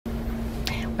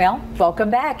Well,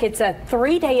 welcome back. It's a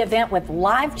 3-day event with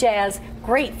live jazz,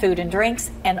 great food and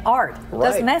drinks, and art. Right.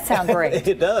 Doesn't that sound great?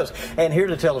 It does. And here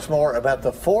to tell us more about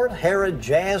the Fort Harrod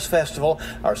Jazz Festival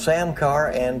are Sam Carr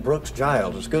and Brooks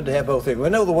Giles. It's good to have both of you. We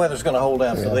know the weather's going to hold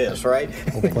out for this, right?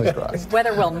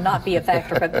 Weather will not be a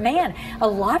factor, but man, a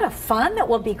lot of fun that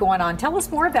will be going on. Tell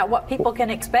us more about what people can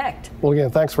expect. Well,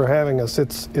 again, thanks for having us.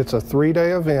 It's a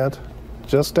 3-day event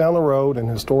just down the road in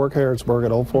historic Harrodsburg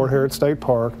at Old Fort Harrod State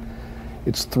Park.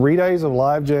 It's 3 days of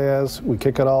live jazz. We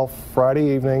kick it off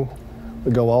Friday evening.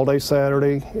 We go all day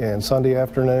Saturday and Sunday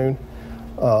afternoon.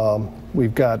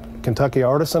 We've got Kentucky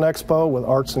Artisan Expo with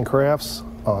arts and crafts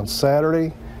on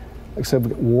Saturday. Except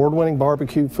award-winning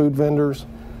barbecue food vendors,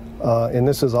 and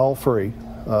this is all free.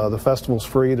 The festival's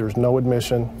free. There's no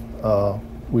admission.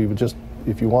 We would just,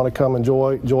 if you want to come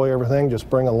enjoy everything, just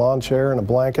bring a lawn chair and a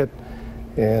blanket,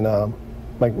 and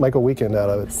make a weekend out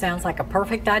of it. Sounds like a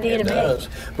perfect idea to me. It does.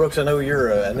 Brooks, I know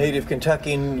you're a native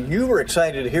Kentuckian. You were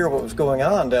excited to hear what was going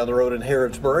on down the road in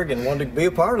Harrodsburg and wanted to be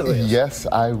a part of this. Yes,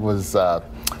 I was.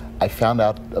 I found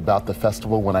out about the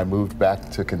festival when I moved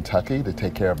back to Kentucky to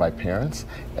take care of my parents,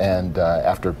 and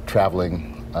after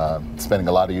traveling, spending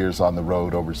a lot of years on the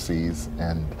road overseas,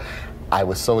 and I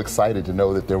was so excited to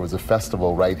know that there was a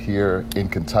festival right here in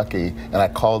Kentucky, and I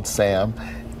called Sam,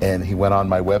 and he went on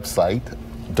my website,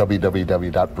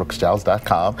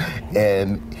 www.brooksgiles.com,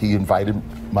 and he invited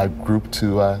my group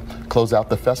to close out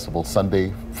the festival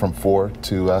Sunday from 4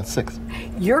 to 6.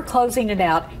 You're closing it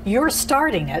out. You're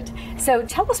starting it. So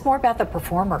tell us more about the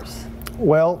performers.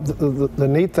 Well, the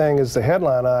neat thing is the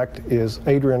headline act is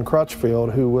Adrian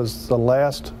Crutchfield, who was the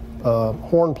last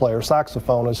horn player,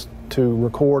 saxophonist, to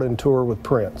record and tour with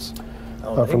Prince.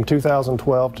 From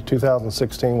 2012 to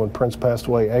 2016 when Prince passed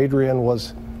away. Adrian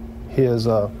was his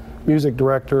music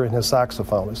director and his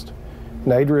saxophonist.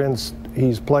 And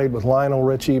he's played with Lionel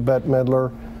Richie, Bette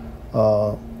Midler,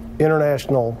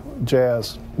 international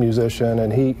jazz musician,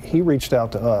 and he reached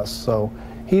out to us. So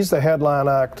he's the headline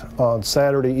act on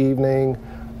Saturday evening,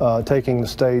 taking the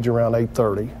stage around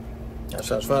 8:30. That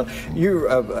sounds fun. You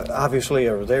obviously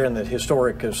are there in the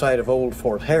historic site of Old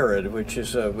Fort Harrod, which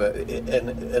is an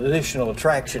additional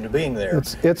attraction to being there.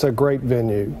 It's a great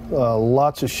venue.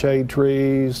 Lots of shade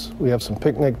trees. We have some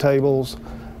picnic tables,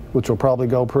 which will probably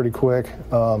go pretty quick.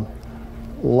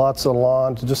 Lots of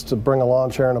lawn, just to bring a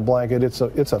lawn chair and a blanket. It's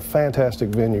a fantastic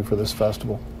venue for this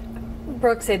festival.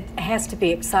 Brooks, it has to be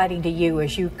exciting to you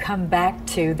as you come back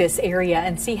to this area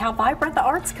and see how vibrant the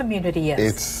arts community is.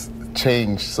 It's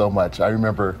changed so much. I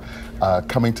remember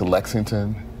coming to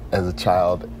Lexington as a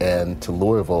child and to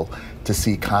Louisville to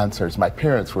see concerts. My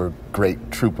parents were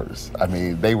great troopers. I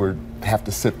mean, they would have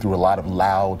to sit through a lot of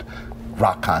loud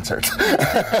rock concerts.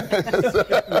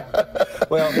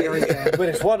 Well, but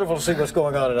it's wonderful to see what's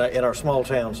going on in our small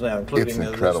towns now, including it's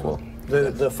incredible.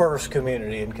 The first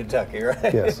community in Kentucky,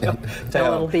 right? Yes. Well,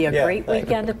 it'll be a great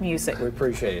weekend of music. We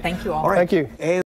appreciate it. Thank you all. All right. Thank you.